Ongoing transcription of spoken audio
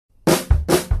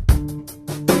Hello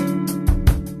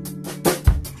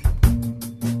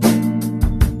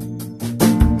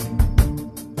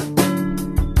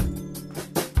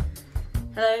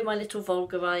my little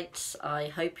Volgarites, I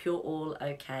hope you're all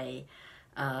okay.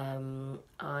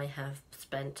 I have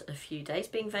spent a few days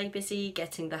being very busy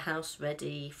getting the house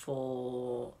ready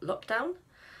for lockdown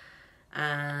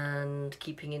and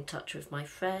keeping in touch with my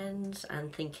friends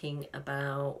and thinking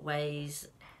about ways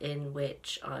in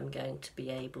which I'm going to be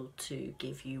able to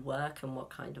give you work and what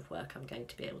kind of work I'm going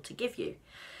to be able to give you.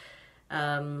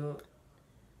 I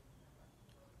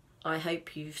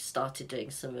hope you've started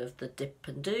doing some of the dip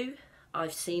and do.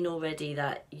 I've seen already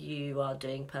that you are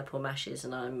doing purple mashes,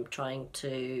 and I'm trying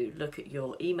to look at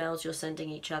your emails you're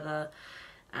sending each other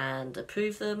and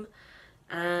approve them.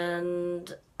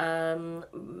 And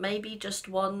maybe just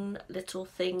one little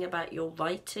thing about your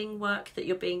writing work that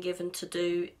you're being given to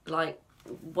do. Like,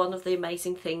 one of the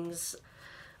amazing things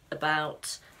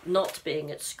about not being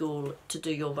at school to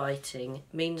do your writing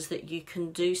means that you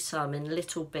can do some in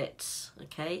little bits,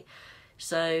 okay?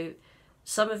 So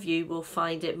some of you will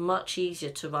find it much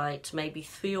easier to write maybe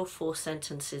 3 or 4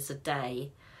 sentences a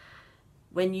day.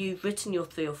 When you've written your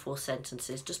 3 or 4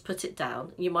 sentences, just put it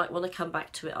down. You might want to come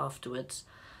back to it afterwards.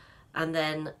 And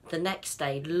then the next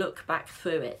day, look back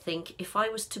through it. Think, if I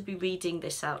was to be reading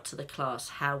this out to the class,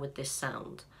 how would this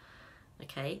sound?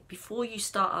 Okay, before you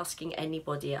start asking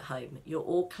anybody at home, you're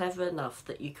all clever enough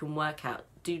that you can work out,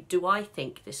 do I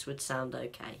think this would sound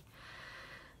okay?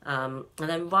 And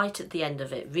then right at the end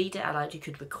of it, read it out loud. You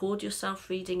could record yourself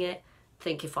reading it.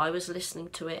 Think, if I was listening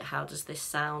to it, how does this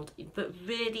sound? But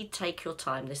really take your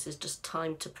time. This is just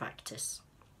time to practice.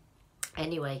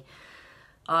 Anyway,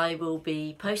 I will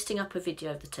be posting up a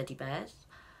video of the teddy bears.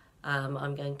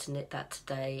 I'm going to knit that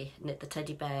today, knit the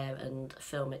teddy bear and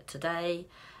film it today.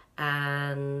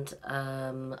 And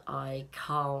I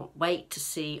can't wait to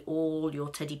see all your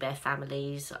teddy bear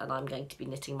families, and I'm going to be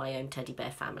knitting my own teddy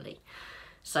bear family.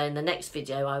 So in the next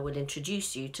video I will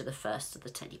introduce you to the first of the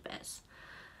teddy bears.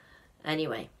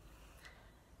 Anyway,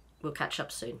 we'll catch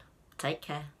up soon. Take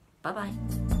care. Bye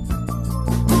bye.